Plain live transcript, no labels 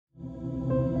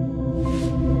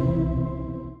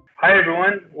Hi,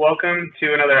 everyone. Welcome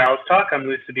to another Alice Talk. I'm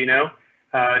Lou Sabino,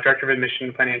 Director of Admission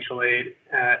and Financial Aid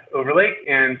at Overlake,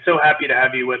 and so happy to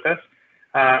have you with us.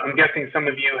 I'm guessing some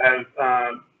of you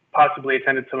have possibly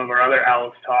attended some of our other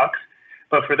Alice Talks,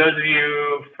 but for those of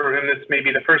you for whom this may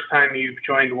be the first time you've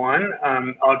joined one,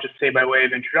 I'll just say by way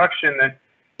of introduction that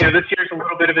this year is a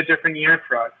little bit of a different year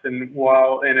for us. And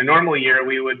while in a normal year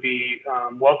we would be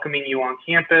welcoming you on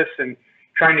campus and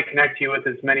trying to connect you with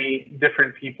as many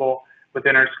different people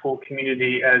within our school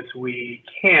community as we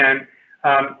can,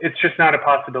 it's just not a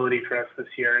possibility for us this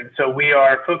year. And so we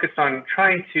are focused on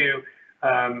trying to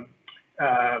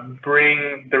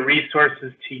bring the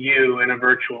resources to you in a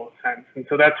virtual sense. And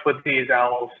so that's what these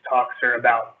Owls Talks are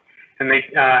about. And they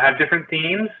have different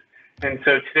themes. And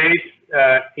so today's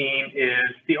theme is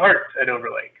the arts at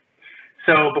Overlake.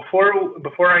 So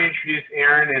before I introduce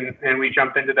Aaron and we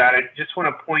jump into that, I just want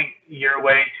to point your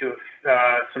way to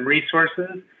some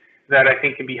resources that I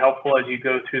think can be helpful as you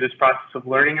go through this process of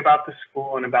learning about the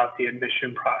school and about the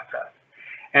admission process.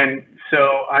 And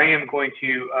so I am going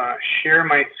to share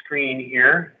my screen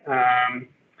here.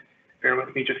 Bear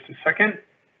with me just a second.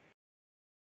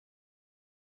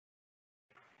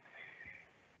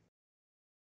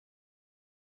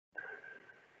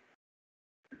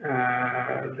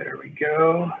 There we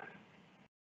go.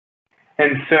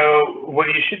 And so what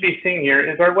you should be seeing here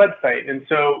is our website. And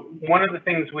so one of the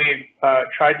things we've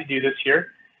tried to do this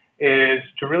year is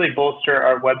to really bolster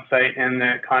our website and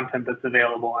the content that's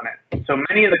available on it. So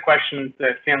many of the questions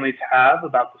that families have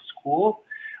about the school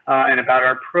and about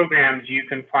our programs, you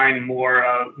can find more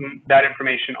of that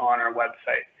information on our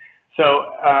website.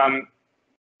 So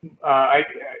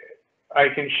I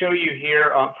can show you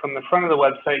here from the front of the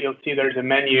website, you'll see there's a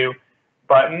menu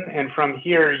button, and from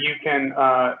here you can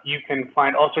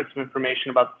find all sorts of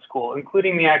information about the school,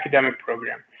 including the academic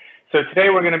program. So today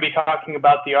we're going to be talking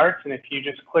about the arts, and if you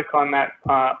just click on that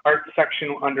arts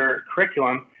section under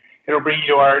curriculum, it'll bring you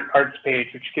to our arts page,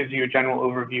 which gives you a general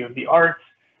overview of the arts,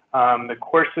 the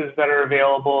courses that are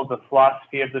available, the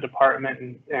philosophy of the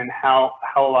department, and how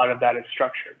a lot of that is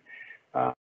structured.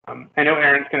 I know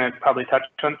Aaron's going to probably touch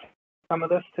on some of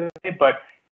this today, but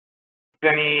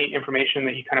any information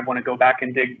that you kind of want to go back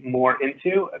and dig more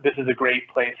into, this is a great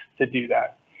place to do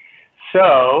that.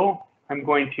 So I'm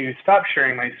going to stop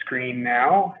sharing my screen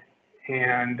now,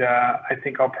 and I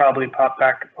think I'll probably pop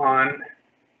back on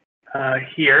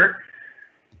here.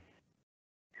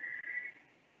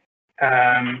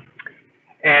 And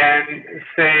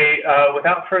say,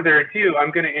 without further ado, I'm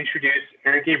going to introduce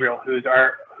Erin Gabriel, who is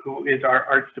our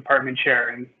arts department chair,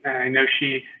 and I know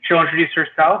she'll introduce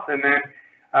herself and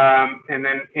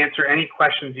then answer any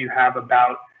questions you have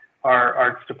about our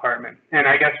arts department. And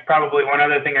I guess probably one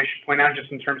other thing I should point out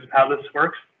just in terms of how this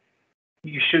works,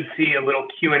 you should see a little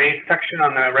Q&A section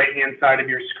on the right-hand side of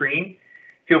your screen.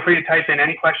 Feel free to type in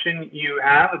any question you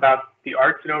have about the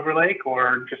arts at Overlake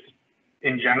or just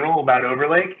in general about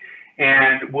Overlake,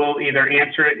 and we'll either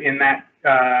answer it in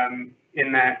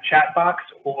that chat box,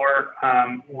 or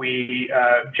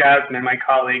Jasmine, my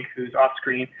colleague who's off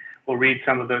screen, will read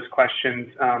some of those questions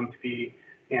to be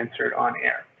answered on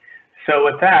air. So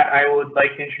with that, I would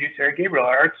like to introduce Erin Gabriel,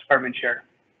 our Arts Department Chair.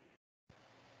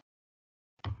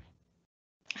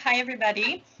 Hi,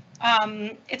 everybody.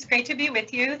 It's great to be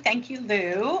with you. Thank you,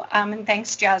 Lou, and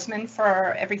thanks, Jasmine,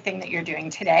 for everything that you're doing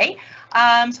today.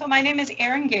 So my name is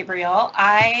Erin Gabriel.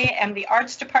 I am the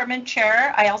Arts Department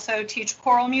Chair. I also teach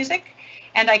choral music,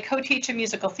 and I co-teach a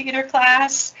musical theater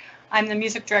class. I'm the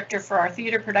music director for our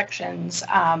theater productions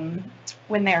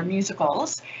when they're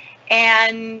musicals.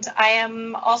 And I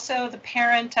am also the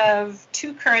parent of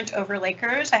two current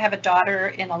Overlakers. I have a daughter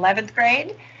in 11th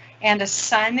grade and a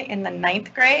son in the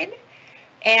 9th grade.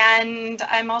 And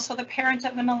I'm also the parent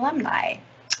of an alumni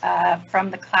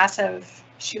from the class of,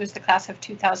 she was the class of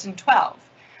 2012.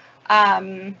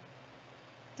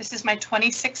 This is my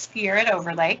 26th year at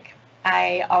Overlake.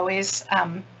 I always,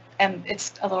 and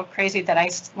it's a little crazy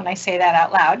that when I say that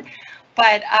out loud,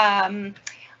 but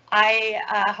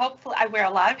hopefully I wear a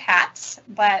lot of hats,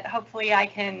 but hopefully I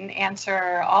can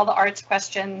answer all the arts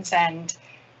questions and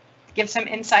give some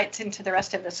insights into the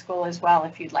rest of the school as well,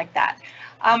 if you'd like that.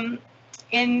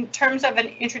 In terms of an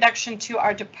introduction to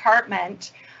our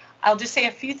department, I'll just say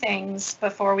a few things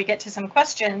before we get to some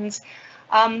questions.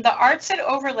 The arts at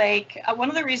Overlake, one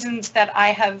of the reasons that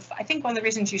I think one of the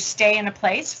reasons you stay in a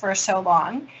place for so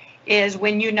long is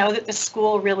when you know that the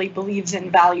school really believes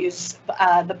and values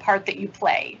the part that you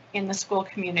play in the school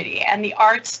community. And the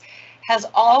arts has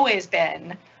always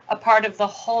been a part of the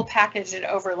whole package at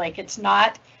Overlake. It's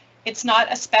not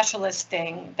a specialist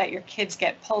thing that your kids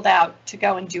get pulled out to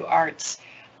go and do arts.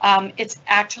 It's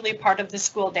actually part of the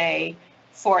school day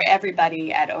for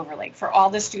everybody at Overlake, for all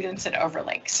the students at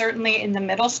Overlake. Certainly in the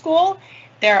middle school,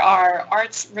 there are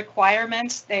arts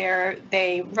requirements.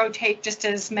 They rotate just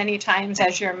as many times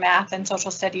as your math and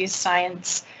social studies,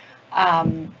 science,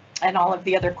 and all of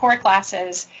the other core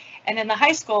classes. And in the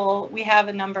high school, we have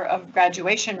a number of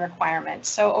graduation requirements.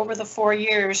 So over the 4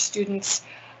 years, students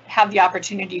have the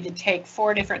opportunity to take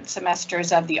 4 different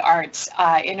semesters of the arts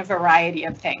in a variety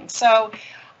of things. So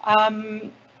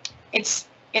it's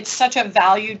such a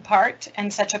valued part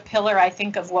and such a pillar, I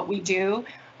think, of what we do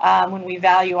when we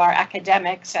value our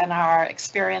academics and our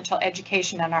experiential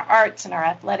education and our arts and our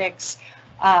athletics,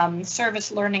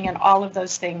 service learning, and all of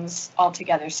those things all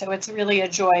together. So it's really a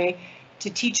joy to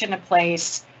teach in a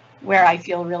place where I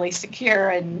feel really secure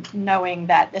and knowing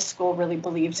that this school really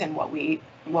believes in what we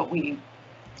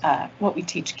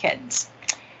teach kids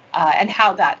and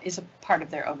how that is a part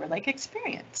of their Overlake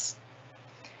experience.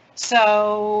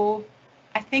 So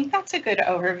I think that's a good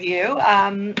overview.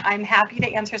 I'm happy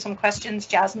to answer some questions,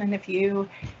 Jasmine, if you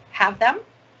have them.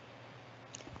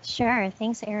 Sure,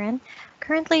 thanks, Erin.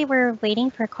 Currently, we're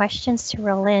waiting for questions to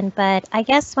roll in, but I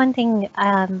guess one thing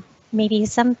maybe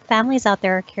some families out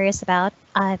there are curious about,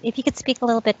 if you could speak a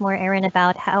little bit more, Erin,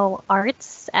 about how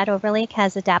arts at Overlake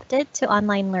has adapted to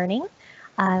online learning,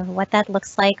 what that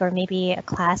looks like, or maybe a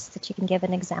class that you can give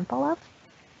an example of.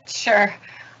 Sure.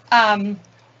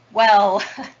 Well,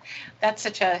 that's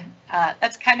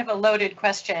that's kind of a loaded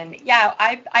question. Yeah,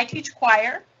 I teach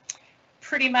choir.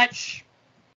 Pretty much,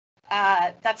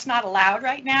 that's not allowed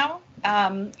right now.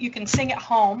 You can sing at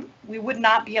home. We would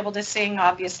not be able to sing,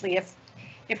 obviously, if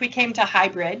we came to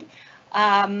hybrid.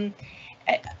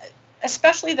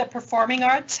 Especially the performing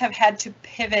arts have had to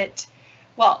pivot.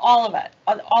 Well,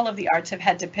 all of the arts have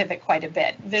had to pivot quite a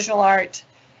bit. Visual art,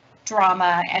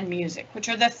 drama, and music, which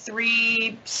are the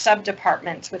 3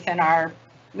 sub-departments within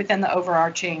the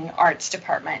overarching arts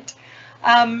department.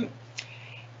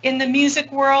 In the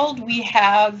music world, we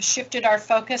have shifted our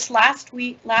focus. Last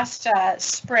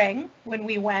spring, when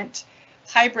we went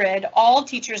hybrid, all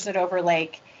teachers at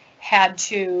Overlake had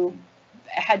to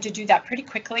do that pretty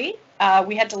quickly.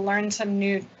 We had to learn some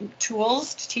new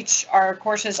tools to teach our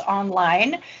courses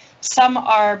online. Some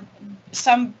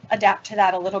adapt to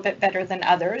that a little bit better than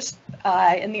others.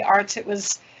 In the arts, it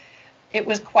was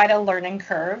quite a learning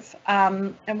curve.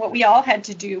 And what we all had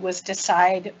to do was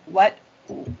decide what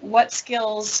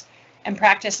skills and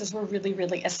practices were really,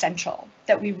 really essential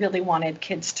that we really wanted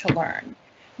kids to learn.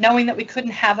 Knowing that we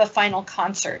couldn't have a final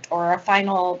concert or a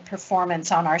final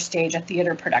performance on our stage, a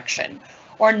theater production,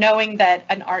 or knowing that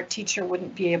an art teacher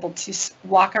wouldn't be able to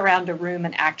walk around a room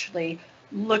and actually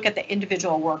look at the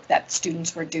individual work that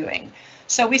students were doing.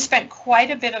 So we spent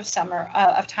quite a bit of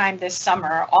time this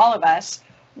summer, all of us,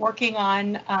 working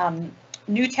on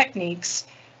new techniques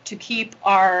to keep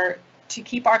our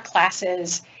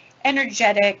classes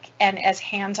energetic and as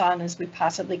hands-on as we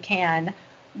possibly can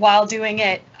while doing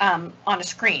it on a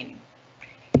screen.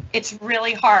 It's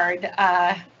really hard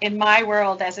in my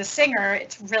world as a singer.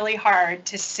 It's really hard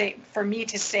for me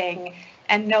to sing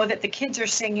and know that the kids are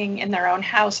singing in their own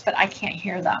house, but I can't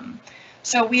hear them.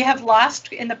 So we have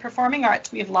lost, in the performing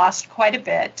arts, we have lost quite a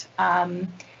bit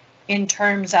in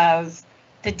terms of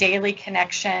the daily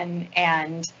connection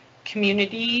and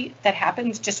community that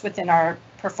happens just within our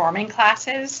performing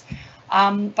classes.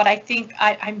 But I think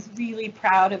I'm really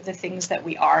proud of the things that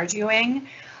we are doing.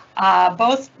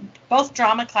 Both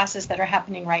drama classes that are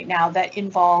happening right now that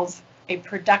involve a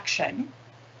production.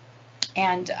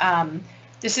 And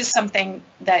this is something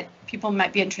that people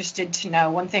might be interested to know.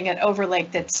 One thing at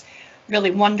Overlake that's really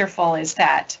wonderful is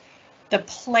that the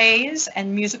plays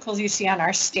and musicals you see on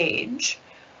our stage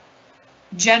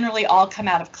generally all come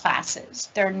out of classes.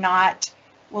 They're not,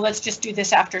 well, let's just do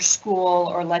this after school,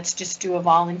 or let's just do a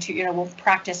volunteer, we'll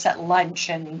practice at lunch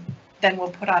and then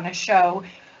we'll put on a show.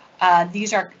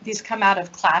 These come out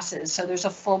of classes, so there's a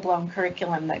full-blown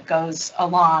curriculum that goes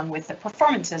along with the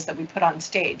performances that we put on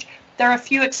stage. There are a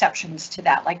few exceptions to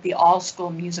that, like the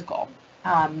all-school musical,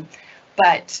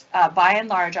 but by and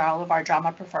large, all of our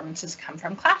drama performances come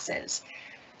from classes.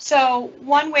 So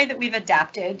one way that we've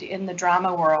adapted in the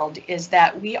drama world is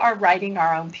that we are writing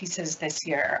our own pieces this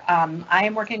year. I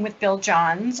am working with Bill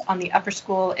Johns on the Upper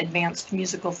School Advanced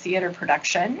Musical Theater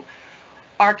production.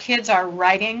 Our kids are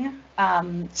writing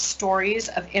stories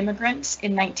of immigrants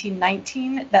in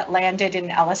 1919 that landed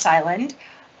in Ellis Island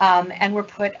and were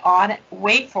put on,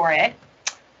 wait for it,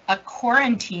 a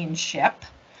quarantine ship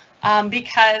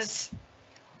because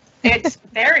It's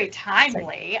very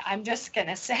timely, I'm just going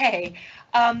to say.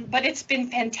 But it's been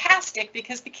fantastic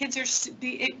because the kids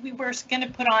we were going to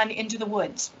put on Into the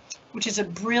Woods, which is a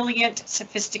brilliant,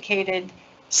 sophisticated,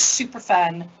 super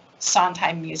fun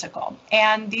Sondheim musical.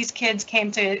 And these kids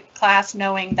came to class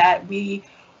knowing that we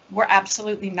were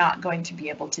absolutely not going to be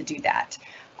able to do that.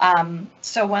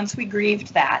 So once we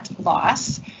grieved that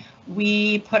loss,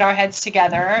 we put our heads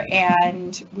together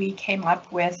and we came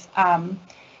up with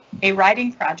a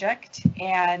writing project,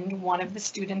 and one of the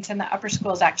students in the upper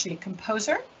school is actually a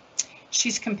composer.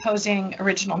 She's composing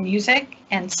original music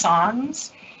and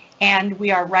songs, and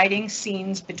we are writing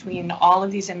scenes between all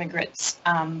of these immigrants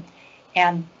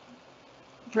and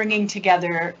bringing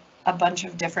together a bunch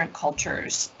of different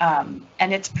cultures, and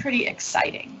it's pretty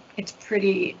exciting. It's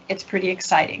pretty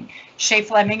exciting. Shay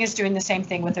Fleming is doing the same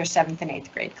thing with her 7th and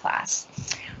 8th grade class,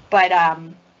 but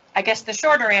I guess the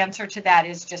shorter answer to that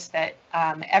is just that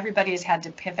everybody has had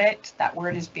to pivot. That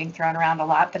word is being thrown around a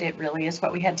lot, but it really is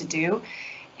what we had to do.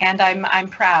 And I'm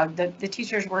proud that the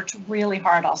teachers worked really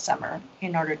hard all summer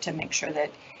in order to make sure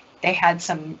that they had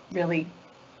some really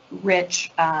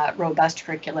rich, robust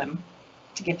curriculum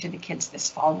to give to the kids this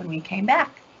fall when we came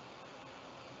back.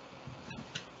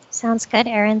 Sounds good,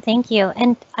 Erin. Thank you.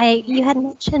 And you had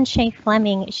mentioned Shay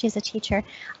Fleming. She's a teacher.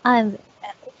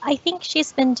 I think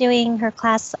she's been doing her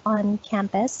class on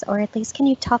campus, or at least can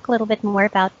you talk a little bit more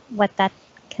about what that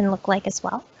can look like as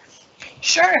well?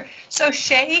 Sure. So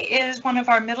Shay is one of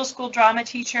our middle school drama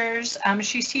teachers.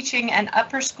 She's teaching an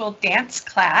upper school dance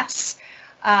class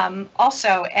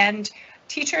also. And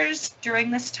teachers during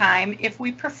this time, if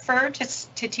we prefer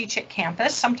to teach at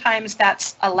campus, sometimes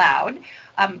that's allowed.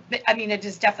 I mean, it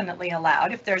is definitely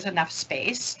allowed if there's enough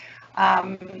space.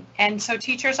 And so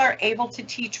teachers are able to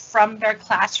teach from their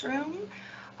classroom.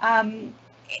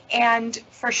 And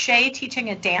for Shay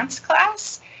teaching a dance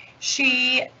class,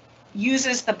 she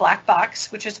uses the black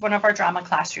box, which is one of our drama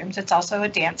classrooms. It's also a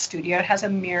dance studio. It has a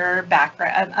mirror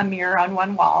background, a mirror on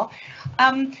one wall.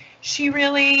 She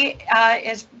really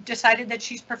is decided that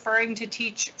she's preferring to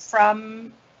teach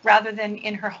from, rather than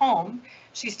in her home,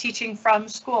 she's teaching from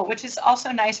school, which is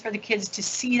also nice for the kids to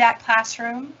see that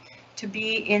classroom, to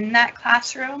be in that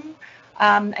classroom,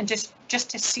 and just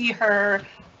to see her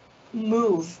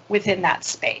move within that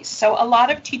space. So a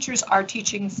lot of teachers are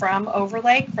teaching from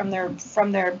Overlake, from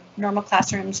their normal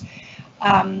classrooms,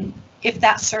 if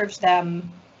that serves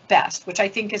them best, which I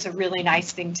think is a really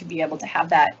nice thing to be able to have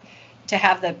that, to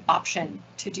have the option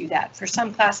to do that. For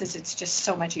some classes, it's just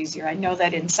so much easier. I know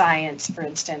that in science, for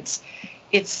instance,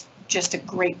 it's just a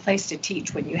great place to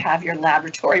teach when you have your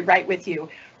laboratory right with you,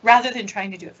 rather than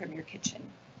trying to do it from your kitchen,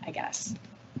 I guess.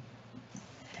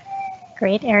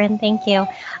 Great, Erin, thank you.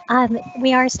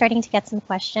 We are starting to get some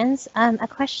questions. A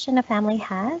question a family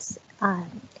has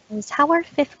is, how are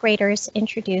 5th graders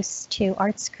introduced to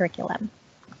arts curriculum?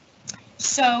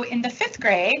 So in the 5th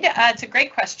grade, it's a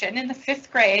great question. In the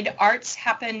 5th grade, arts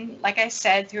happen, like I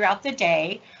said, throughout the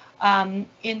day,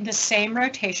 in the same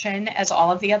rotation as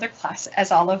all of the other classes,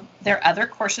 as all of their other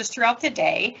courses throughout the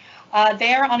day.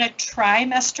 They are on a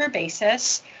trimester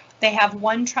basis. They have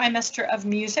one trimester of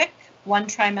music, one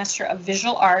trimester of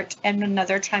visual art, and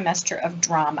another trimester of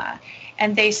drama.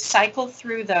 And they cycle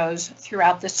through those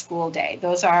throughout the school day.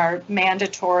 Those are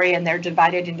mandatory, and they're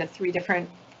divided into 3 different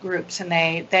groups, and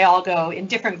they all go in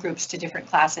different groups to different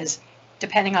classes,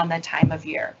 depending on the time of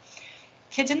year.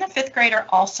 Kids in the 5th grade are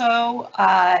also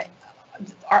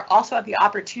have the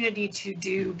opportunity to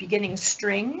do beginning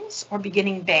strings or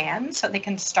beginning bands, so they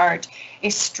can start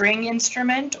a string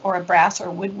instrument or a brass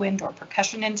or woodwind or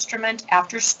percussion instrument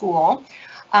after school.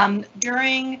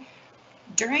 During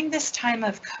this time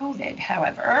of COVID,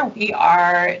 however,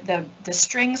 the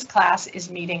strings class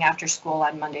is meeting after school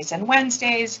on Mondays and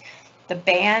Wednesdays. The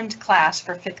band class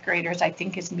for 5th graders, I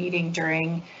think, is meeting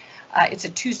during, it's a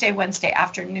Tuesday, Wednesday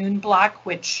afternoon block,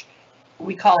 which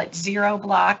we call it 0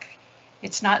 block.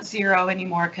 It's not 0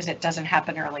 anymore because it doesn't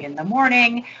happen early in the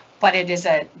morning, but it is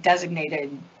a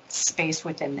designated space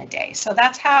within the day. So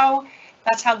that's how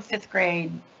the 5th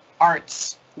grade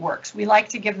arts works. We like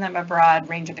to give them a broad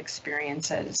range of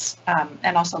experiences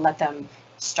and also let them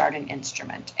start an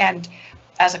instrument. And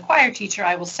as a choir teacher,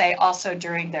 I will say also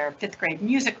during their 5th grade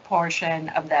music portion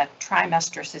of the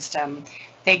trimester system,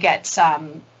 they get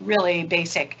some really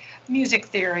basic music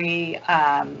theory,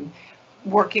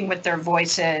 working with their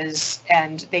voices,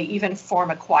 and they even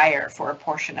form a choir for a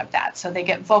portion of that. So they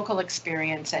get vocal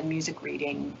experience and music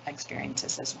reading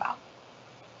experiences as well.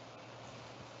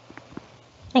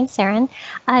 Thanks, Erin.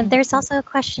 There's also a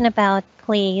question about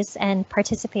plays and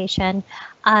participation.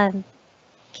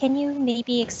 Can you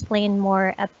maybe explain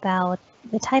more about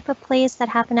the type of plays that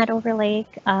happen at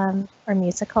Overlake, or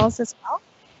musicals as well?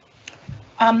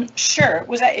 Sure.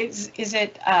 Is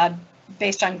it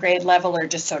based on grade level or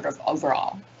just sort of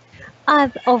overall?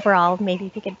 Overall, maybe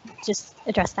if you could just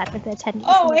address that with the attendees.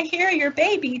 Oh, I hear your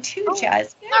baby too, Oh,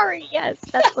 Jazz. Sorry, yes,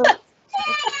 that's a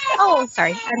oh,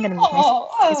 sorry, I'm gonna move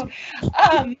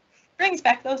myself. Brings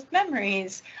back those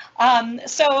memories.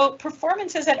 So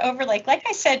performances at Overlake, like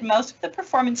I said, most of the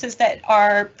performances that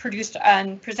are produced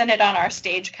and presented on our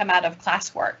stage come out of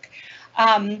classwork.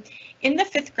 In the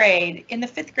fifth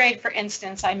grade, for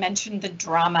instance, I mentioned the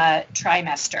drama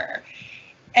trimester.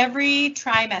 Every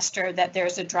trimester that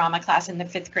there's a drama class in the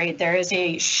fifth grade, there is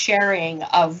a sharing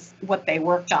of what they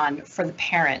worked on for the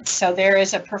parents. So there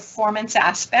is a performance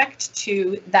aspect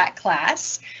to that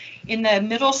class. In the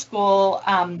middle school,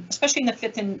 especially in the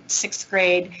fifth and sixth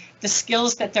grade, the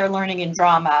skills that they're learning in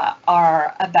drama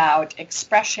are about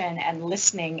expression and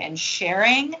listening and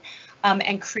sharing,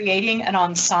 and creating an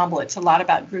ensemble. It's a lot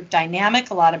about group dynamic,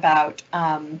 a lot about,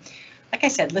 like I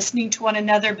said, listening to one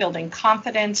another, building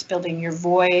confidence, building your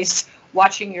voice,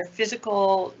 watching your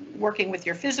physical, working with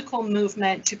your physical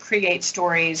movement to create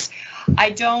stories. I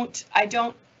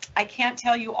can't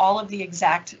tell you all of the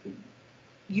exact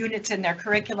units in their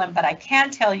curriculum, but I can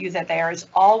tell you that there is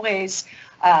always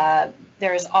a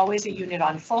unit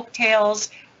on folk tales,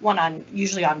 one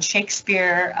usually on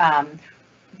Shakespeare,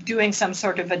 doing some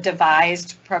sort of a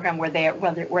devised program where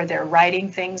they're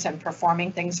writing things and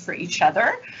performing things for each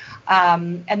other,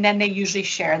 and then they usually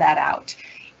share that out.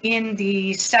 In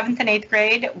the 7th and 8th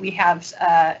grade, we have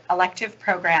elective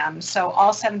programs, so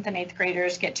all 7th and 8th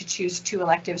graders get to choose 2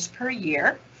 electives per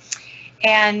year,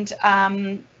 and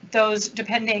those,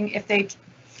 depending if they,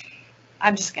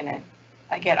 I'm just gonna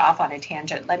get off on a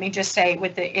tangent. Let me just say,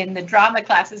 in the drama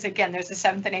classes, again, there's a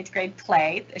 7th and 8th grade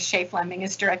play. Shay Fleming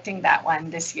is directing that one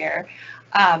this year.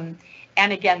 And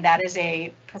again, that is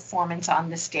a performance on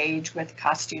the stage with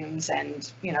costumes, and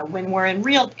when we're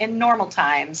in normal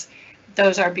times,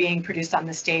 those are being produced on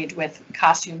the stage with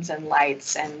costumes and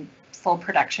lights and full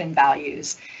production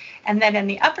values. And then in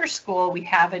the upper school, we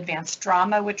have advanced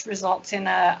drama, which results in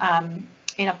a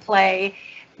play.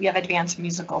 We have advanced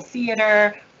musical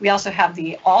theater. We also have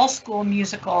the all-school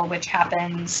musical, which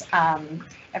happens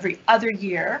every other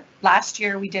year. Last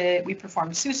year we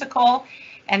performed Seussical,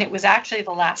 and it was actually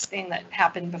the last thing that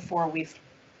happened before we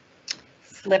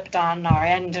flipped on our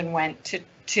end and went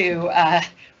to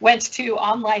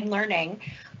online learning.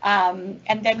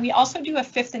 And then we also do a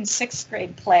 5th and 6th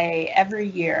grade play every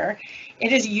year.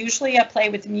 It is usually a play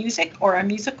with music or a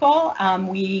musical.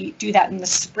 We do that in the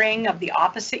spring of the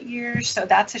opposite year. So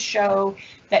that's a show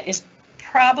that is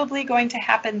probably going to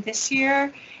happen this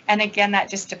year. And again, that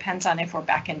just depends on if we're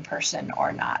back in person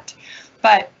or not.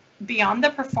 But beyond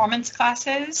the performance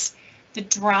classes, the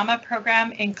drama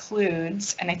program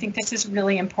includes, and I think this is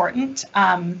really important,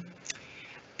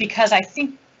 because I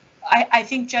think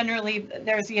generally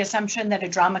there's the assumption that a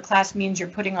drama class means you're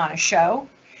putting on a show.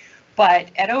 But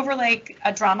at Overlake,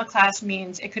 a drama class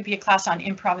means it could be a class on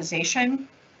improvisation.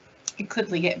 It could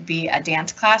be a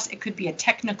dance class. It could be a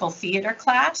technical theater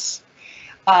class.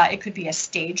 It could be a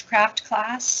stagecraft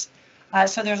class.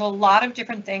 So there's a lot of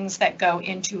different things that go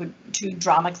into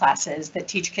drama classes that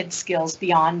teach kids skills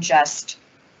beyond just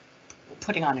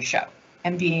putting on a show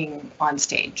and being on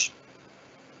stage.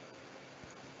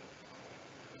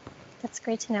 That's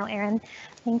great to know, Erin.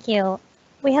 Thank you.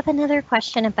 We have another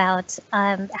question about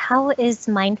how is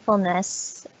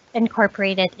mindfulness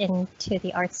incorporated into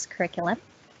the arts curriculum?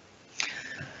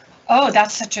 Oh,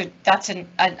 that's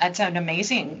an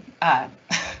amazing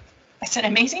that's an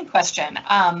amazing question.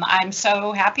 I'm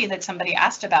so happy that somebody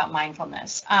asked about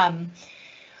mindfulness.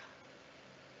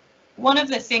 One of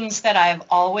the things that I've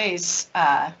always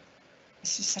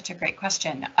this is such a great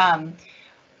question.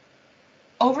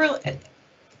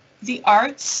 The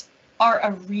arts are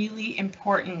a really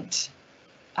important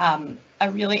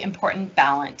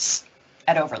balance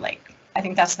at Overlake. I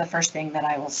think that's the first thing that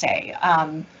I will say.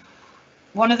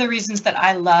 One of the reasons that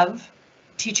I love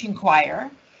teaching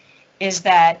choir is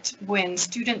that when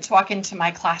students walk into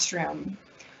my classroom,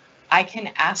 I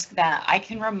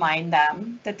can remind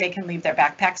them that they can leave their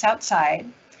backpacks outside.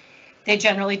 They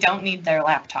generally don't need their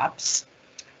laptops.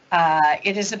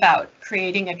 It is about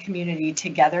creating a community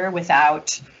together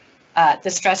without the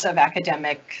stress of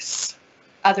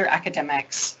other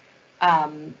academics,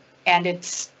 and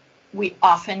we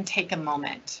often take a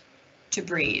moment to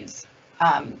breathe.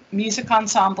 Music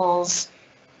ensembles,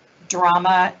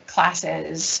 drama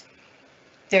classes,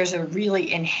 there's a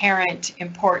really inherent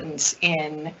importance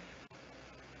in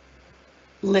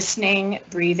listening,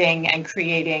 breathing, and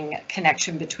creating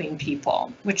connection between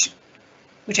people, which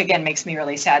which again makes me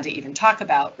really sad to even talk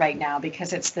about right now,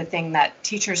 because it's the thing that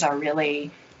teachers are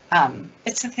really,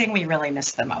 it's the thing we really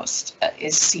miss the most,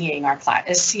 is seeing our class,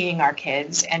 is seeing our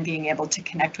kids and being able to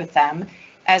connect with them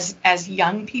as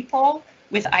young people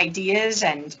with ideas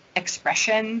and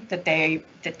expression that they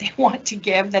want to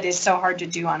give, that is so hard to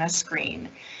do on a screen.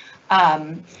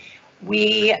 I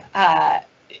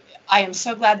am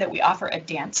so glad that we offer a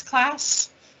dance class.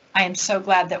 I am so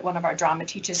glad that one of our drama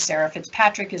teachers, Sarah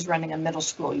Fitzpatrick, is running a middle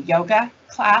school yoga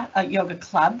class, a yoga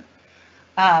club.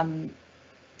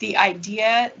 The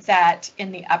idea that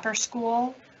in the upper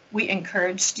school, we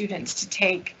encourage students to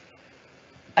take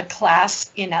a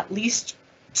class in at least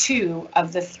 2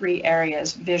 of the 3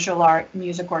 areas, visual art,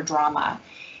 music, or drama.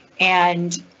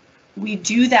 And we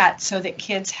do that so that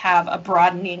kids have a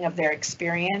broadening of their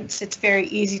experience. It's very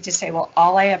easy to say, well,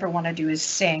 all I ever want to do is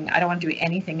sing. I don't want to do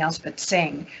anything else but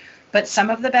sing. But some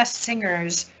of the best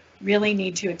singers really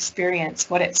need to experience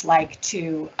what it's like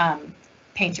to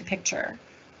paint a picture,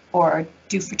 or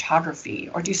do photography,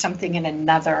 or do something in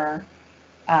another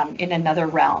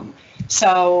realm.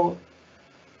 So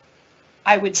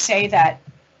I would say that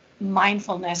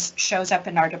mindfulness shows up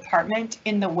in our department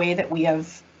in the way that we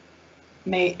have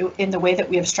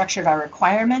structured our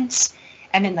requirements,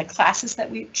 and in the classes that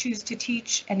we choose to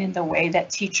teach, and in the way that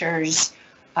teachers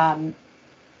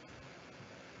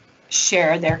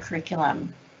share their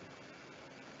curriculum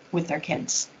with their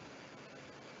kids.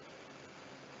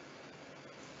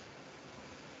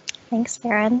 Thanks,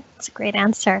 Erin. It's a great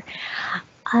answer.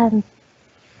 Can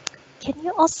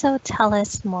you also tell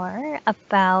us more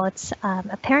about,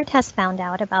 a parent has found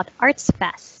out about Arts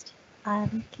Fest.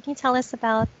 Can you tell us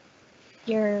about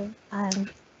your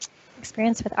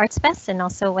experience with Arts Fest, and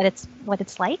also what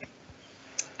it's like?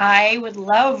 I would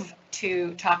love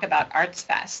to talk about Arts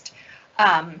Fest.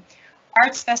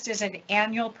 Arts Fest is an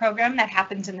annual program that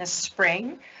happens in the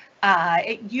spring.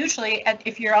 It usually,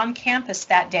 if you're on campus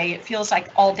that day, it feels like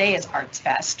all day is Arts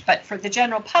Fest. But for the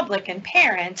general public and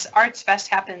parents, Arts Fest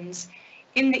happens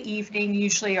in the evening,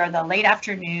 usually, or the late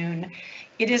afternoon.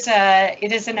 It is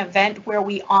an event where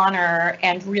we honor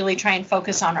and really try and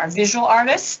focus on our visual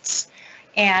artists,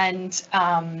 and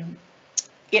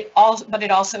it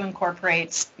also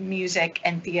incorporates music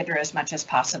and theater as much as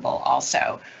possible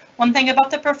also. One thing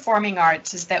about the performing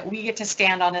arts is that we get to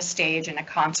stand on a stage in a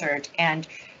concert and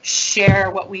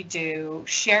share what we do,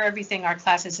 share everything our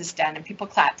classes has done, and people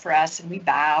clap for us and we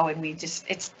bow, and we just,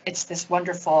 it's this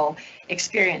wonderful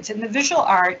experience. In the visual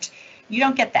art, you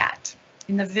don't get that.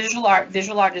 In the visual art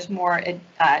is more,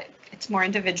 it's more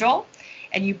individual,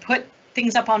 and you put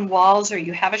things up on walls, or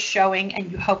you have a showing,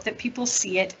 and you hope that people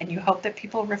see it, and you hope that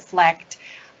people reflect.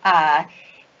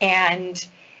 And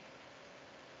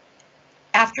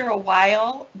after a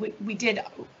while,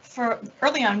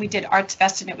 early on we did Arts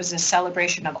Fest, and it was a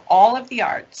celebration of all of the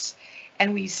arts.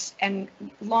 And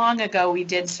long ago we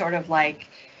did sort of like,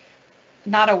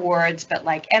 not awards, but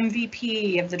like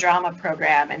MVP of the drama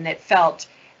program. And it felt,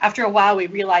 after a while we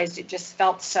realized it just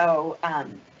felt so,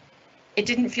 it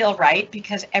didn't feel right,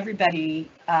 because everybody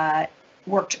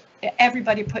put,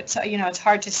 so, you know, it's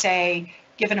hard to say,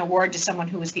 give an award to someone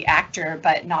who was the actor,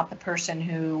 but not the person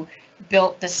who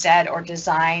built the set or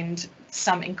designed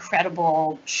some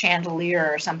incredible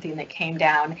chandelier or something that came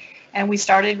down. And we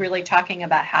started really talking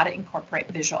about how to incorporate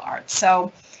visual arts.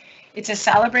 So it's a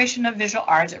celebration of visual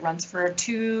arts. It runs for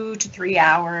 2 to 3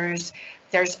 hours.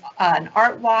 There's an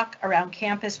art walk around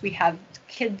campus. We have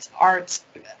kids' art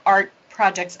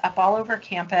projects up all over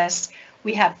campus.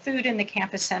 We have food in the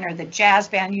campus center. The jazz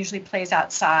band usually plays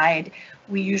outside.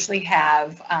 We usually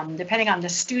have, depending on the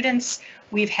students,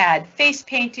 we've had face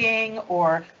painting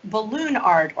or balloon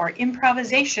art or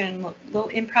little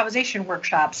improvisation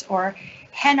workshops, or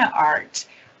henna art,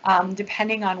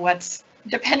 depending on what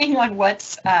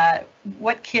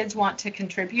kids want to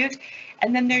contribute.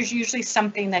 And then there's usually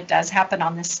something that does happen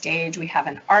on the stage. We have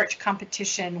an art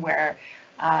competition where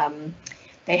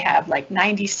they have like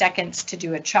 90 seconds to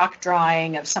do a chalk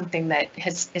drawing of something that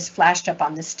is flashed up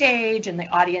on the stage, and the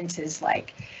audience is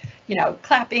like, you know,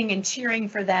 clapping and cheering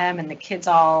for them, and the kids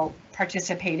all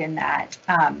participate in that.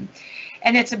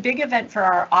 And it's a big event for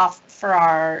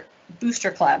our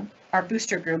booster club, our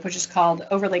booster group, which is called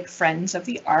Overlake Friends of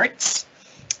the Arts.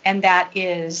 And that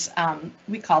is,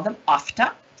 we call them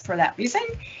OFTA for that reason.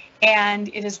 And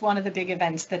it is one of the big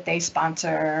events that they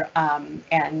sponsor,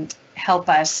 and help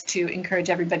us to encourage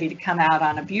everybody to come out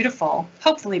on a beautiful,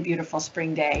 hopefully beautiful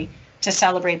spring day to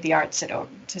celebrate the arts at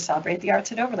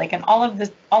Overlake, and all of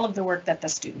the work that the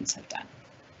students have done.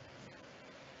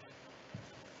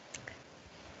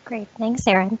 Great, thanks,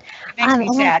 Erin. It makes me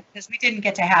sad because we didn't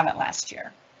get to have it last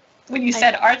year. When you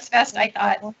said Arts Fest, I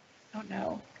thought, oh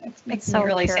no, it makes me so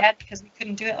really true. sad because we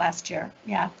couldn't do it last year.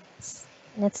 Yeah.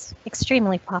 And it's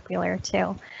extremely popular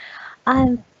too.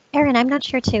 Erin, I'm not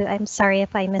sure too. I'm sorry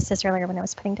if I missed this earlier when I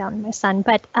was putting down my son,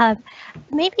 but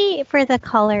maybe for the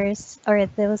callers or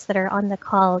those that are on the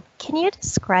call, can you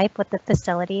describe what the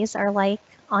facilities are like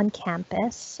on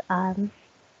campus?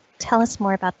 Tell us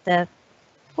more about the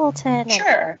Fulton.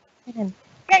 Sure. And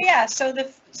Yeah. So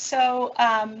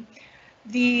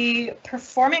the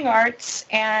Performing Arts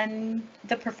and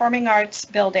the Performing Arts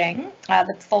building,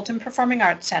 the Fulton Performing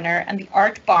Arts Center, and the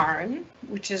Art Barn,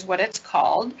 which is what it's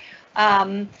called,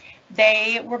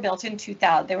 they were built in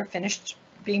 2000. They were finished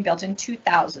being built in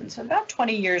 2000, so about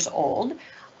 20 years old.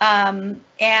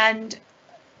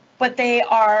 But they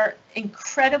are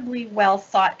incredibly well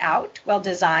thought out, well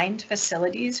designed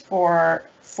facilities for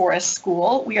a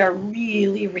school. We are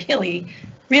really, really,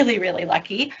 really, really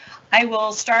lucky. I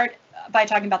will start by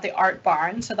talking about the Art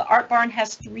Barn. So the Art Barn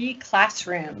has 3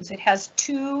 classrooms. It has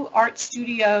 2 art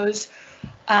studios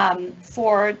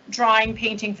for drawing,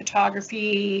 painting,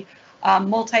 photography,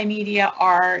 multimedia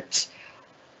art,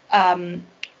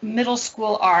 middle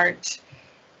school art,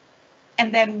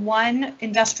 and then 1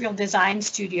 industrial design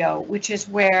studio, which is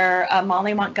where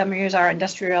Molly Montgomery is our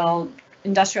industrial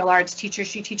arts teacher.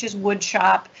 She teaches wood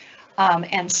shop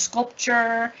and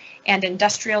sculpture and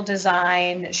industrial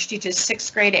design. She teaches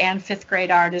 6th grade and 5th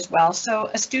grade art as well. So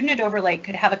a student at Overlake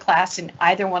could have a class in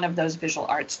either one of those visual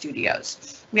art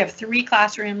studios. We have 3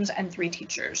 classrooms and 3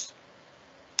 teachers.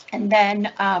 And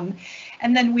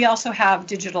then we also have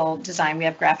digital design. We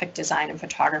have graphic design and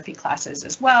photography classes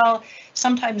as well.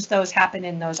 Sometimes those happen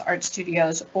in those art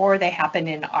studios, or they happen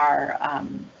in our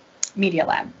media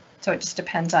lab. So it just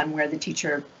depends on where the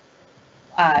teacher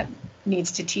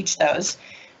needs to teach those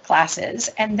classes.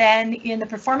 And then in the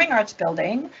Performing Arts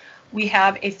building, we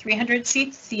have a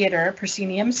 300-seat theater,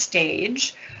 proscenium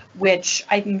stage, which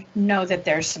I know that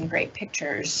there's some great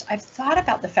pictures. I've thought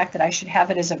about the fact that I should have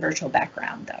it as a virtual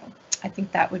background, though. I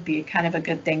think that would be kind of a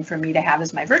good thing for me to have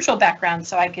as my virtual background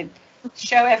so I could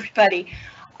show everybody.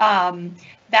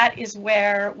 That is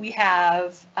where we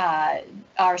have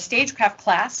our stagecraft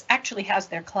class actually has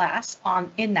their class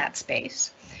in that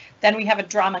space. Then we have a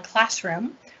drama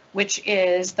classroom, which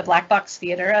is the Black Box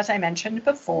Theater, as I mentioned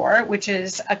before, which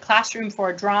is a classroom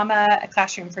for drama, a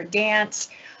classroom for dance.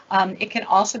 It can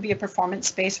also be a performance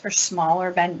space for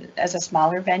smaller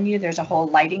venue. There's a whole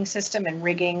lighting system and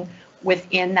rigging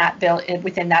within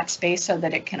that space so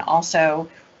that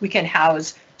we can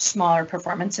house smaller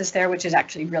performances there, which is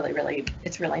actually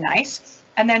really nice.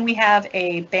 And then we have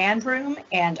a band room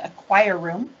and a choir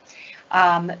room.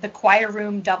 The choir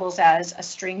room doubles as a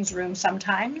strings room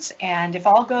sometimes, and if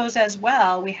all goes as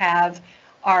well, we have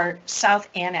our South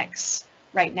Annex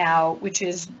right now, which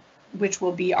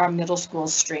will be our middle school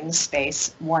strings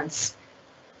space once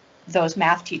those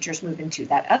math teachers move into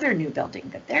that other new building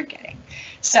that they're getting.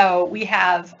 So we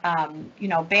have,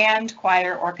 band,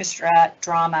 choir, orchestra,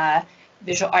 drama,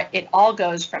 visual art. It all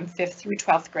goes from 5th through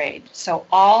 12th grade. So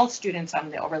all students on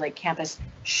the Overlake campus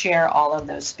share all of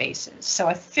those spaces. So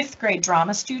a 5th grade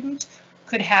drama student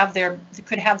could have their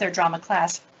drama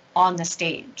class on the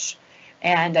stage,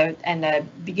 and a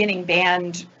beginning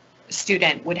band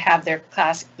student would have their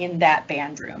class in that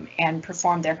band room and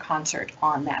perform their concert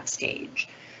on that stage.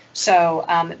 So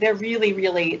they're really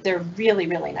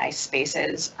nice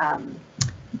spaces.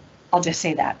 I'll just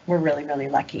say that we're really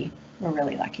lucky. We're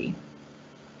really lucky.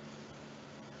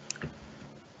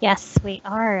 yes, we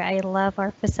are. I love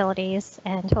our facilities,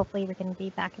 and hopefully we're going to be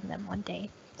back in them one day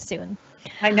soon.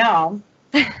 I know.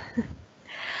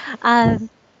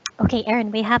 Okay,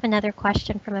 Erin, we have another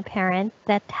question from a parent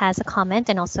that has a comment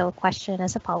and also a question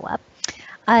as a follow-up.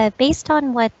 Based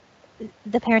on what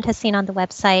the parent has seen on the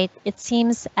website, it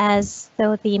seems as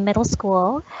though the middle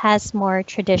school has more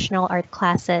traditional art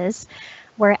classes,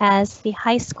 whereas the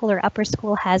high school or upper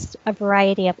school has a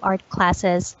variety of art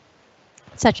classes,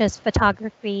 such as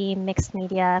photography, mixed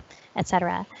media,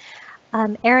 etc.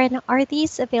 Erin, are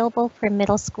these available for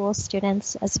middle school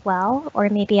students as well, or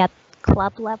maybe at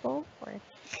club level?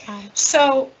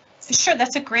 So, sure,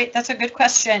 that's a good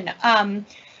question.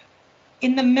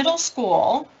 In the middle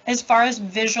school, as far as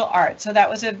visual art, so that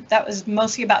was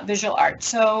mostly about visual art.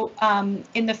 So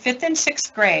in the 5th and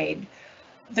 6th grade,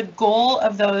 the goal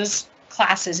of those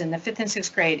classes in the 5th and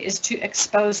 6th grade is to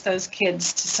expose those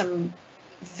kids to some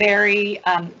very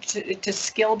to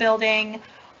skill building,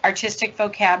 artistic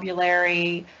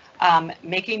vocabulary,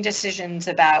 making decisions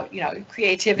about,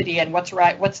 creativity and what's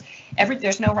right,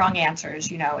 there's no wrong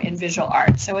answers, in visual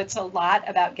art. So it's a lot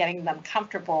about getting them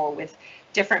comfortable with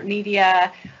different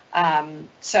media.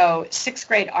 So sixth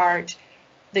grade art,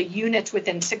 the units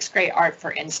within sixth grade art,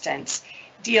 for instance,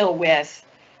 deal with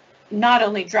not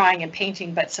only drawing and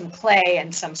painting, but some clay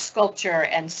and some sculpture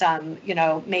and some,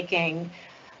 making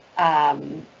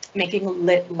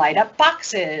light up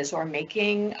boxes, or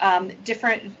making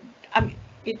different.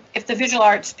 If the visual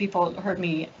arts people heard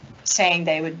me saying,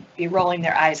 they would be rolling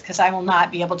their eyes, because I will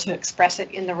not be able to express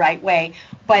it in the right way.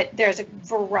 But there's a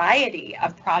variety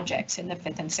of projects in the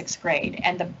 5th and 6th grade,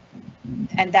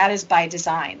 and that is by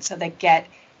design, so they get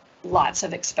lots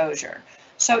of exposure.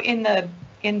 So in the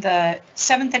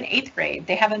 7th and 8th grade,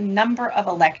 they have a number of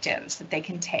electives that they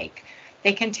can take.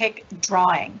 They can take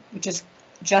drawing, which is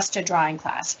just a drawing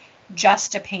class,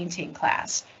 just a painting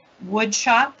class, wood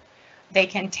shop. They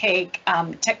can take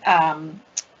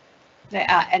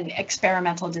and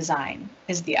experimental design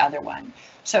is the other one.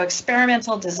 So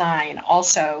experimental design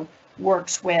also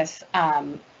works with,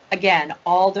 again,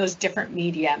 all those different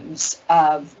mediums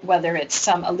of whether it's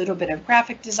a little bit of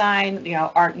graphic design,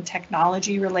 art and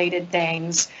technology related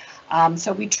things.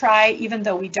 So we try, even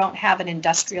though we don't have an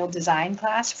industrial design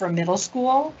class for middle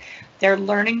school, they're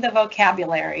learning the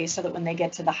vocabulary so that when they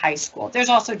get to the high school, there's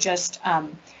also just,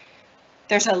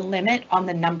 there's a limit on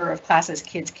the number of classes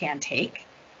kids can take.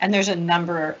 And there's a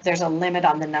limit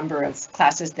on the number of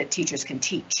classes that teachers can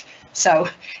teach. So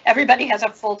everybody has a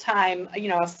full-time,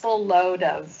 a full load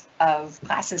of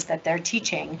classes that they're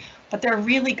teaching, but they're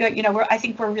really good. I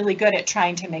think we're really good at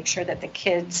trying to make sure that the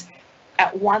kids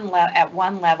at one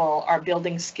level are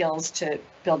building skills to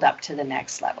build up to the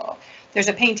next level. There's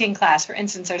a painting class, for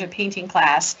instance, there's a painting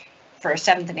class for a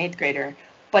 7th and 8th grader,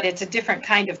 but it's a different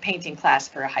kind of painting class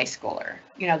for a high schooler.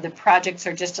 The projects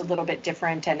are just a little bit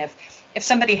different. And if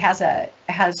somebody has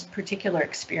particular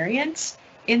experience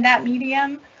in that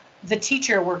medium, the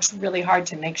teacher works really hard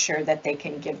to make sure that they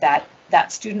can give that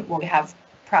student will have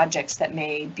projects that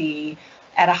may be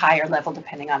at a higher level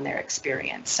depending on their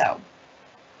experience. So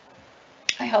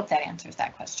I hope that answers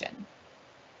that question.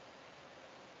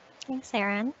 Thanks,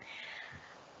 Erin.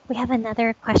 We have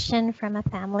another question from a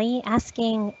family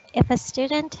asking, if a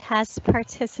student has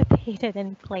participated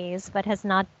in plays but has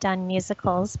not done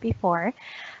musicals before,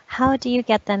 how do you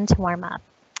get them to warm up?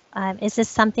 Is this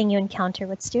something you encounter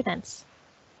with students?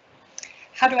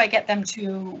 How do I get them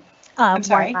to,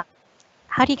 warm up?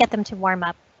 How do you get them to warm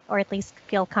up, or at least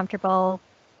feel comfortable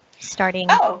starting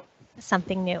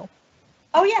something new?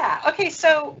 Oh yeah, okay,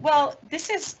 so, well, this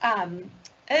is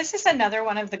another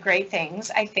one of the great things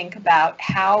I think about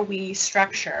how we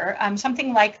structure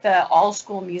something like the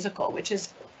all-school musical, which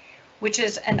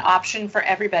is an option for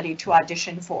everybody to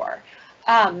audition for.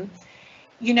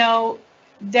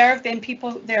 There have been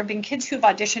kids who've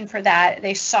auditioned for that.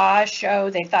 They saw a show,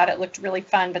 they thought it looked really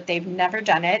fun, but they've never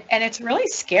done it, and it's really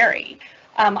scary.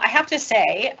 I have to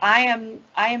say, I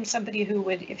am somebody who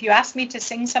would, if you asked me to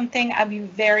sing something, I'd be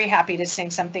very happy to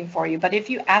sing something for you. But if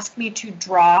you asked me to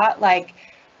draw like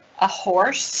a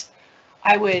horse,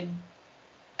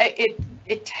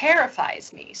 it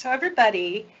terrifies me. So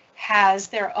everybody has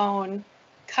their own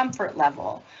comfort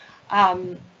level.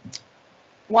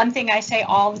 One thing I say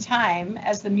all the time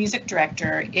as the music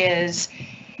director is,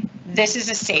 this is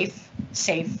a safe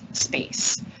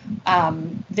space.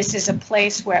 This is a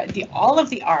place where all of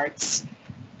the arts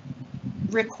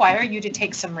require you to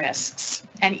take some risks.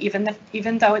 And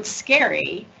even though it's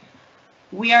scary,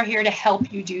 we are here to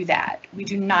help you do that. We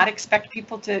do not expect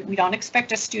we don't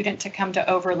expect a student to come to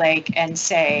Overlake and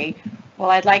say,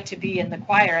 well, I'd like to be in the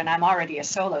choir and I'm already a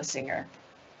solo singer.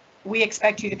 We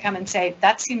expect you to come and say,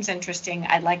 that seems interesting,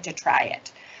 I'd like to try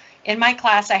it. In my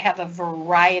class, I have a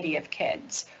variety of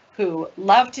kids who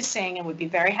love to sing and would be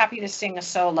very happy to sing a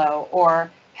solo, or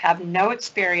have no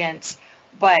experience,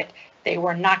 but they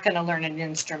were not going to learn an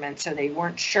instrument, so they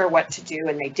weren't sure what to do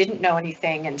and they didn't know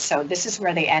anything, and so this is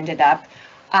where they ended up.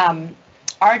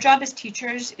 Our job as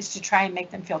teachers is to try and make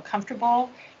them feel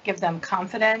comfortable, give them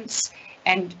confidence,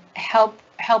 and help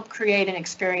create an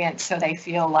experience so they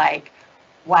feel like,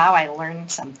 wow, I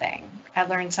learned something. I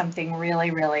learned something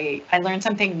I learned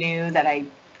something new that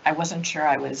I wasn't sure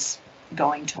I was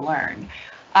going to learn.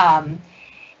 And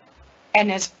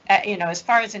as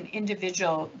far as an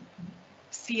individual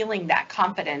feeling that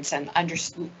confidence and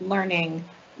learning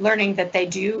that they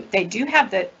do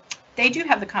have the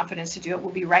confidence to do it,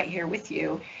 we'll be right here with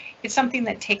you. It's something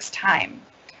that takes time.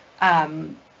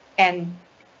 And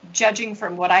judging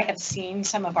from what I have seen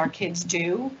some of our kids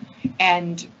do,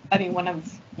 and I mean, one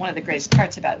of the greatest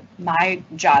parts about my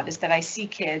job is that I see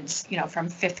kids, from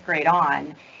 5th grade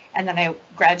on, and then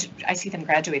I see them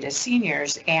graduate as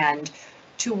seniors, and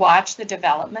to watch the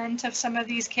development of some of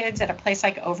these kids at a place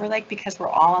like Overlake, because we're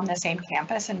all on the same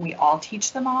campus and we all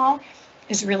teach them all,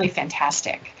 is really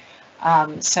fantastic.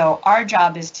 So our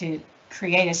job is to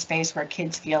create a space where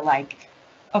kids feel like,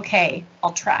 okay,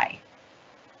 I'll try.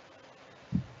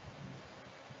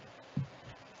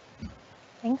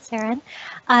 Thanks, Erin.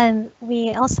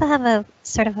 We also have a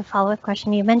sort of a follow-up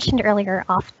question. You mentioned earlier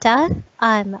OFTA,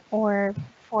 or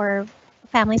for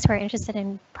families who are interested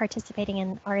in participating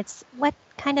in arts. What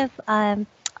kind of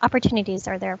opportunities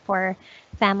are there for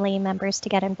family members to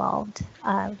get involved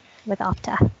with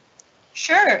OFTA?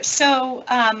 Sure. So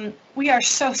we are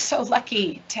so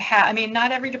lucky to have, I mean,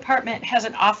 not every department has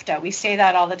an OFTA. We say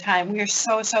that all the time. We are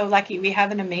so lucky. We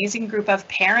have an amazing group of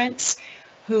parents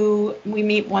who we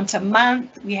meet once a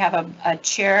month. We have a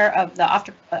chair of the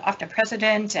OFTA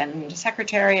president and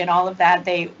secretary and all of that.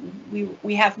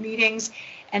 We have meetings,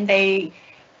 and they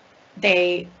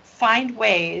find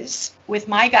ways, with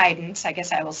my guidance, I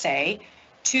guess I will say,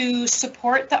 to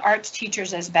support the arts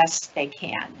teachers as best they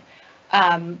can.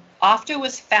 OFTA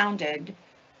was founded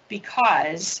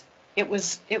because it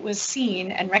was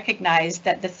seen and recognized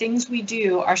that the things we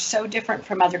do are so different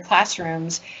from other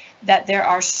classrooms that there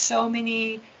are so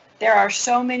many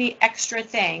extra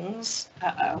things.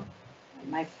 Uh-oh,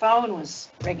 my phone was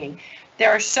ringing.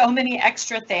 There are so many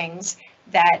extra things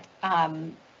that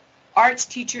arts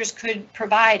teachers could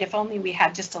provide if only we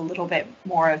had just a little bit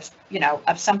more of,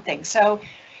 of something. So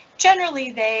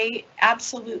generally they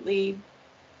absolutely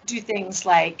do things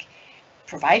like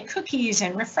provide cookies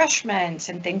and refreshments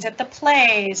and things at the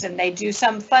plays, and they do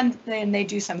some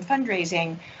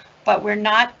fundraising, but we're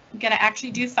not going to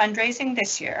actually do fundraising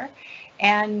this year.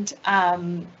 And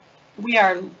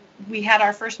we had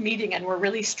our first meeting, and we're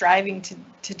really striving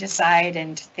to decide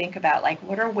and to think about, like,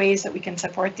 what are ways that we can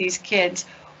support these kids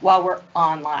while we're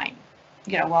online,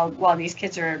 while these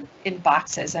kids are in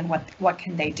boxes, and what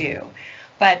can they do.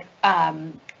 But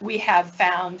we have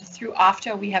found, through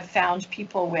OFTA, we have found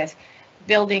people with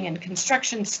building and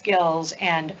construction skills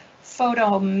and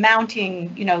photo mounting,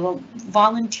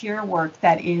 volunteer work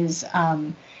that is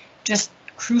just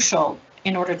crucial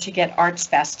in order to get Arts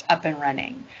Fest up and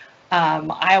running.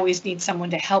 I always need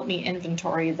someone to help me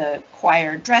inventory the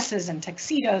choir dresses and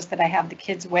tuxedos that I have the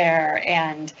kids wear,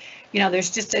 and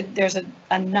there's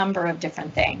a number of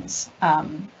different things.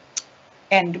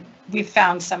 And we've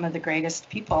found some of the greatest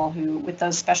people who, with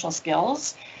those special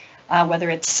skills, whether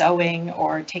it's sewing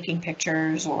or taking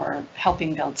pictures or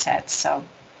helping build sets. So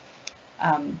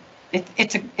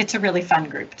it's a really fun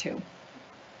group too.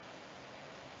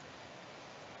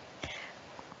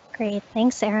 Great,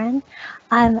 thanks, Erin.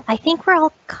 I think we're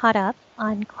all caught up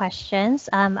on questions.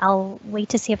 I'll wait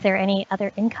to see if there are any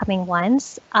other incoming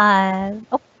ones.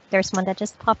 There's one that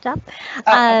just popped up.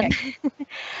 Okay.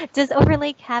 Does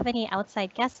Overlake have any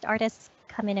outside guest artists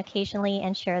come in occasionally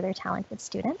and share their talent with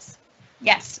students?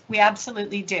 Yes, we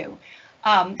absolutely do.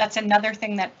 That's another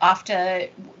thing that OFTA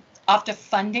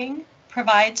funding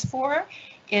provides for,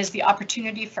 is the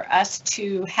opportunity for us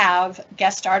to have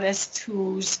guest artists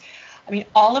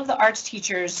all of the arts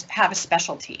teachers have a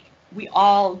specialty. We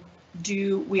all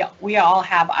do, we all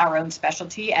have our own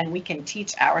specialty, and we can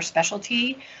teach our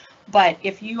specialty. But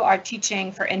if you are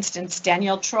teaching, for instance,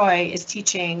 Danielle Troy is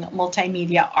teaching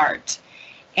multimedia art.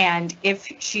 And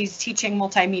if she's teaching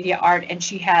multimedia art and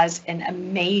she has an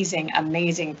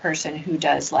amazing person who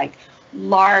does like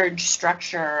large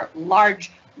structure, large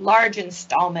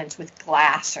installments with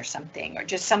glass or something, or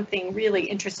just something really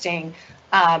interesting,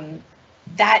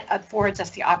 that affords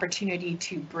us the opportunity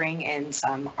to bring in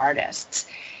some artists.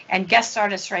 And guest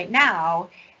artists right now,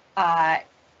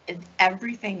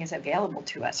 everything is available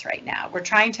to us right now. We're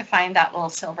trying to find that little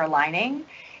silver lining,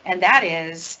 and that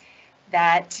is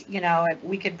that,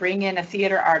 we could bring in a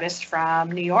theater artist from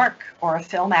New York or a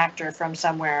film actor from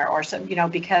somewhere, or some,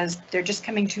 because they're just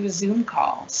coming to a Zoom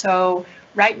call. So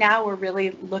right now we're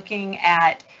really looking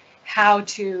at how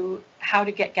to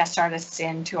get guest artists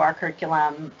into our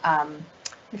curriculum.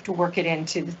 We have to work it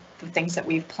into the things that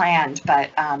we've planned, but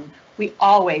we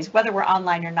always, whether we're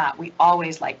online or not, we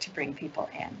always like to bring people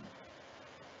in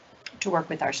to work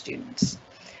with our students.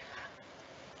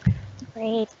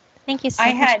 Great. Thank you so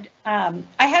much.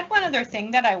 I had one other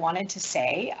thing that I wanted to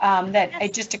say, that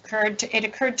yes. It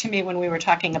occurred to me when we were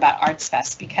talking about Arts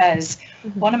Fest, because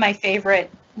one of my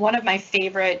favorite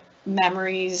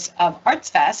memories of Arts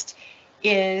Fest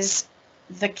is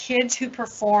the kids who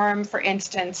perform, for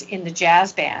instance, in the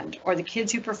jazz band, or the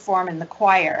kids who perform in the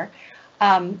choir,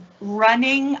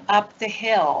 running up the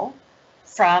hill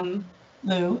from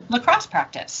lacrosse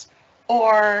practice,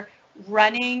 or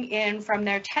running in from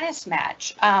their tennis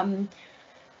match.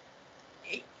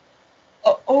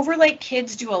 Overlake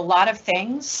kids do a lot of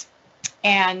things,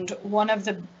 and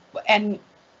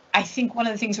I think one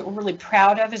of the things that we're really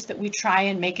proud of is that we try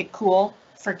and make it cool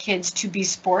for kids to be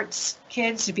sports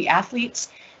kids, to be athletes,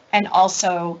 and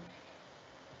also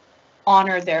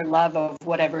honor their love of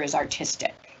whatever is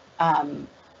artistic.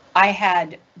 I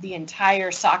had the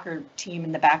entire soccer team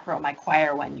in the back row of my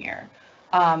choir one year.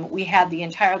 We had the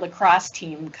entire lacrosse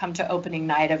team come to opening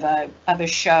night of a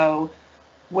show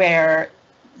where,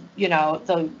 you know,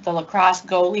 the lacrosse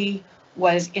goalie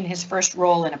was in his first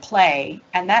role in a play,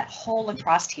 and that whole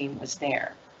lacrosse team was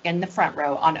there in the front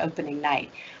row on opening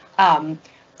night.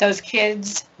 Those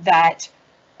kids that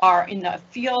are in the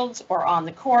fields or on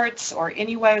the courts or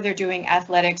anywhere they're doing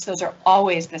athletics, those are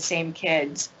always the same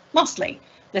kids, mostly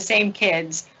the same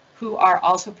kids who are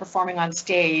also performing on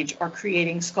stage or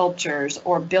creating sculptures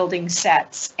or building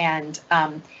sets. And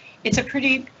it's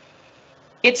pretty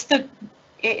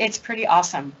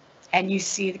awesome. And you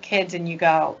see the kids and you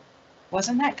go,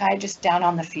 wasn't that guy just down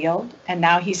on the field? And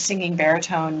now he's singing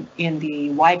baritone in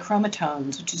the Y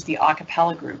Chromatones, which is the a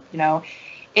cappella group. You know,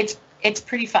 it's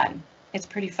pretty fun. It's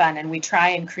pretty fun, and we try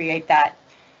and create that.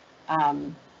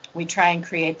 We try and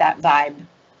create that vibe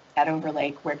at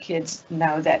Overlake, where kids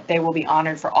know that they will be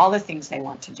honored for all the things they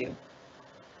want to do.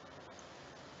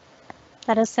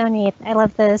 That is so neat. I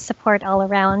love the support all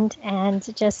around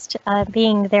and just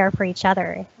being there for each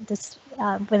other, just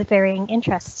with varying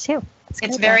interests too.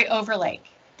 It's very Overlake.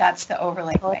 That's the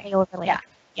Overlake way. Overlake. Yeah.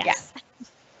 Yes. Yeah.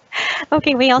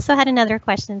 Okay, we also had another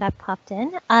question that popped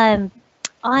in.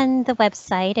 On the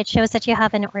website, it shows that you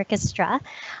have an orchestra.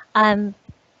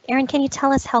 Erin, can you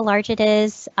tell us how large it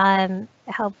is?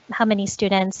 How many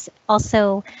students?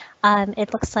 Also,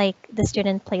 it looks like the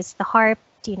student plays the harp.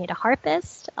 Do you need a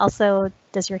harpist? Also,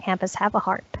 does your campus have a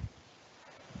harp?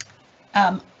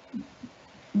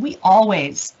 We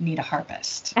always need a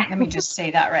harpist. Let me just say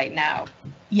that right now.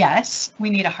 Yes, we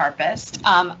need a harpist.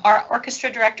 Our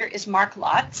orchestra director is Mark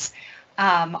Lotz.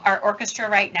 Our orchestra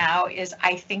right now is,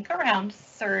 I think, around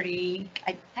 30.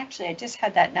 I just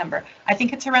had that number. I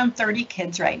think it's around 30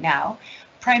 kids right now,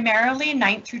 primarily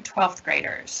 9th through 12th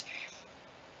graders.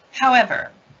 However,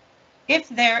 if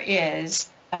there is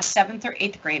a 7th or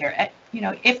 8th grader,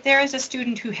 if there is a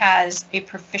student who is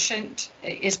proficient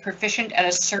at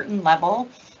a certain level,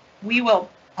 we will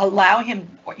allow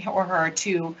him or her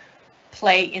to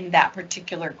play in that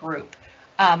particular group.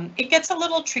 It gets a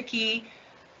little tricky.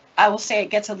 I will say it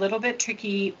gets a little bit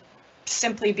tricky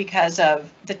simply because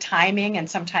of the timing, and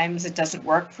sometimes it doesn't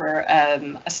work for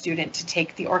a student to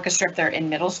take the orchestra if they're in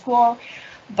middle school.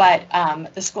 But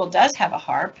the school does have a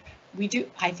harp. We do.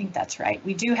 I think that's right.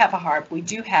 We do have a harp. We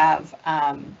do have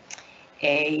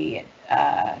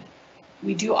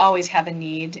we do always have a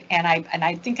need, and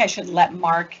I think I should let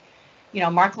Mark.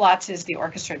 Mark Lotz is the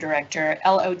orchestra director,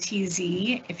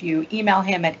 LOTZ. If you email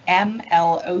him at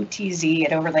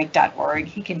mlotz@overlake.org,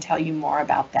 he can tell you more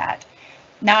about that.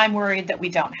 Now I'm worried that we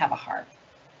don't have a harp,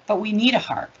 but we need a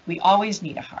harp. We always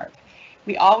need a harp.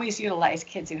 We always utilize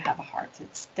kids who have a harp.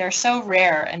 They're so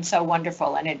rare and so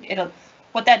wonderful, and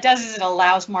what that does is it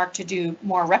allows Mark to do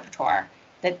more repertoire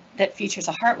that features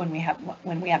a harp when we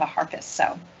have a harpist.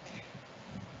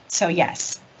 So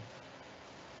yes.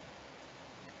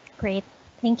 Great.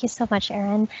 Thank you so much,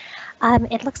 Erin.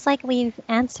 It looks like we've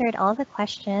answered all the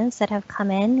questions that have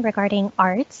come in regarding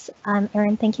arts.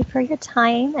 Erin, thank you for your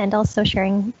time and also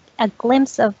sharing a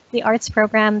glimpse of the arts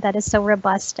program that is so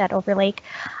robust at Overlake.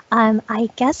 I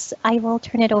guess I will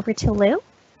turn it over to Lou.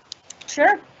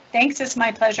 Sure. Thanks. It's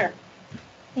my pleasure.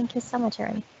 Thank you so much,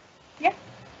 Erin. Yeah.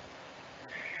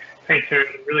 Thanks, Erin.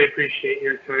 Really appreciate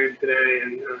your time today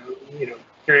and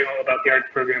hearing all about the arts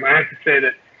program. I have to say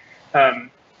that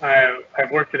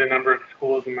I've worked at a number of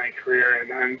schools in my career,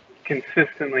 and I'm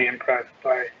consistently impressed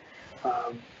by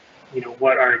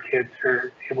what our kids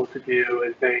are able to do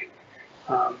as they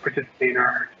participate in our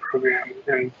arts program.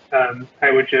 And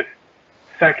I would just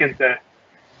second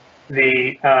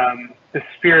the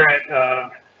spirit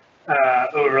of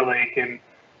Overlake and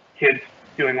kids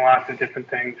doing lots of different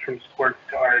things, from sports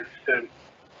to arts to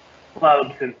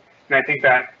clubs, and I think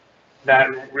that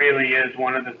really is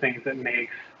one of the things that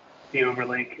makes the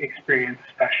Overlake experience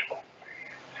special.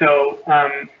 So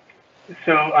I'm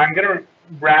going to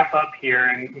wrap up here,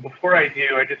 and before I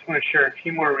do, I just want to share a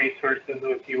few more resources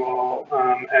with you all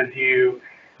as you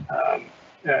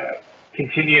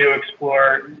continue to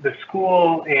explore the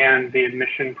school and the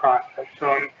admission process.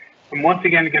 So I'm once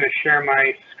again going to share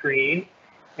my screen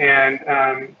and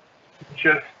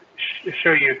just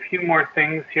show you a few more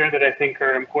things here that I think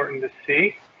are important to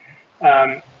see.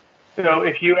 So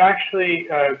if you actually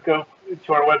go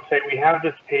to our website, we have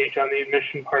this page on the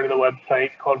admission part of the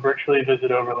website called Virtually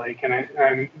Visit Overlake, and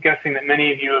I'm guessing that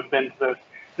many of you have been to this.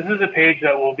 This is a page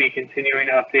that will be continuing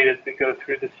to update as we go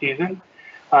through the season,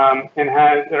 and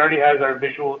it already has our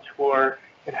visual tour.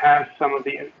 It has some of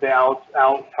the ALS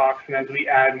talks, and as we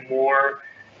add more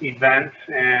events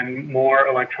and more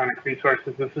electronic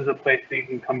resources, this is a place that you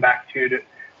can come back to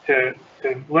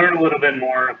learn a little bit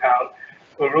more about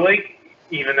Overlake,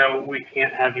 even though we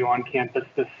can't have you on campus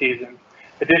this season.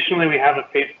 Additionally, we have a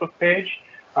Facebook page,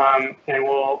 and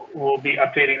we'll be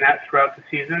updating that throughout the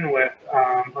season with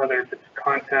other bits of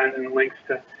content and links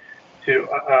to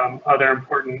other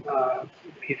important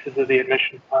pieces of the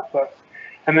admission process.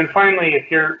 And then finally, if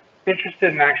you're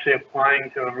interested in actually applying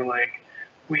to Overlake,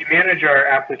 we manage our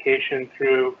application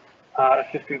through a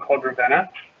system called Ravenna.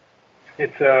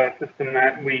 It's a system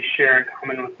that we share in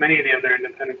common with many of the other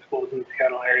independent schools in the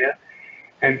Seattle area.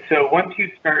 And so once you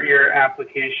start your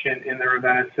application in the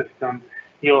Ravenna system,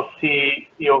 you'll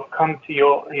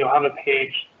have a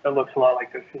page that looks a lot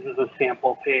like this. This is a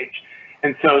sample page.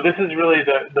 And so this is really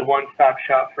the one-stop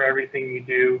shop for everything you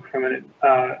do from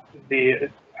the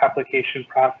application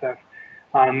process.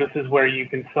 This is where you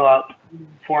can fill out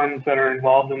forms that are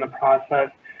involved in the process.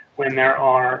 When there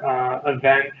are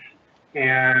events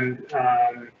and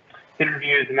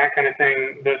interviews and that kind of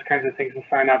thing, those kinds of things to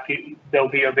sign up, they'll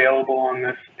be available on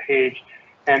this page.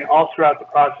 And all throughout the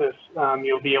process,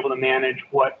 you'll be able to manage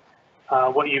what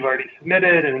you've already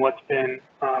submitted and what's been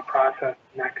processed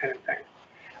and that kind of thing.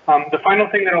 The final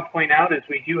thing that I'll point out is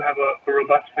we do have a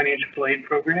robust financial aid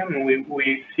program, and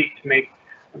we seek to make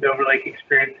the Overlake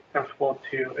experience accessible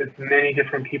to as many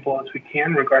different people as we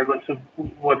can, regardless of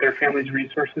what their family's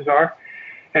resources are.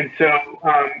 And so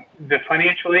the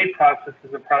financial aid process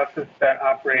is a process that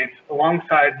operates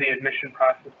alongside the admission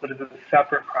process, but is a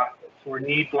separate process. So we're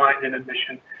need-blind in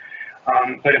admission.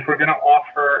 But if we're going to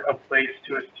offer a place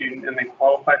to a student and they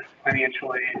qualify for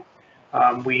financial aid,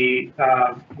 we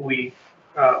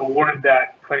award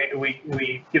that.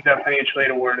 We give that financial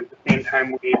aid award at the same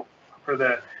time we offer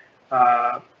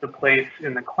the place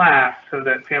in the class, so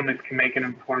that families can make an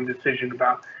informed decision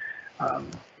about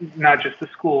not just the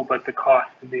school, but the cost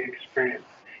of the experience.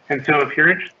 And so if you're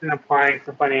interested in applying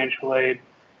for financial aid,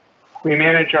 we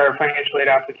manage our financial aid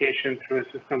application through a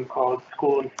system called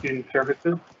School and Student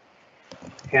Services.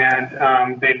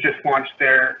 And they've just launched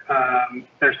their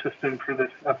system for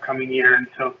this upcoming year. And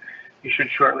so you should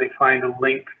shortly find a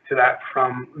link to that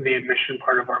from the admission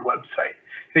part of our website.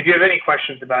 If you have any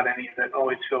questions about any of it,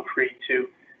 always feel free to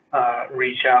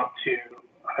reach out to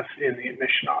us in the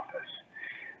admission office.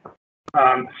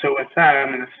 So with that, I'm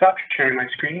going to stop sharing my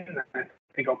screen. I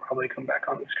think I'll probably come back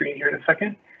on the screen here in a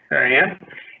second. There I am.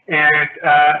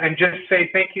 And just say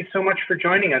thank you so much for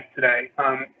joining us today.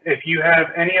 If you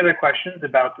have any other questions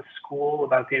about the school,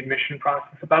 about the admission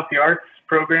process, about the arts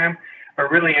program, or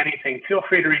really anything, feel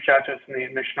free to reach out to us in the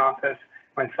admission office,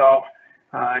 myself,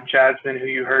 Jasmine, who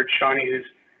you heard, Shawnee, who's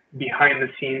behind the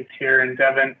scenes here, and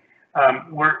Devin.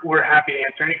 We're happy to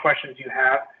answer any questions you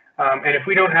have. And if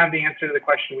we don't have the answer to the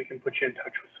question, we can put you in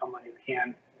touch with someone who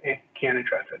can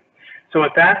address it. So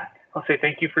with that, I'll say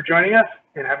thank you for joining us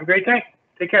and have a great day.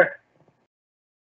 Take care.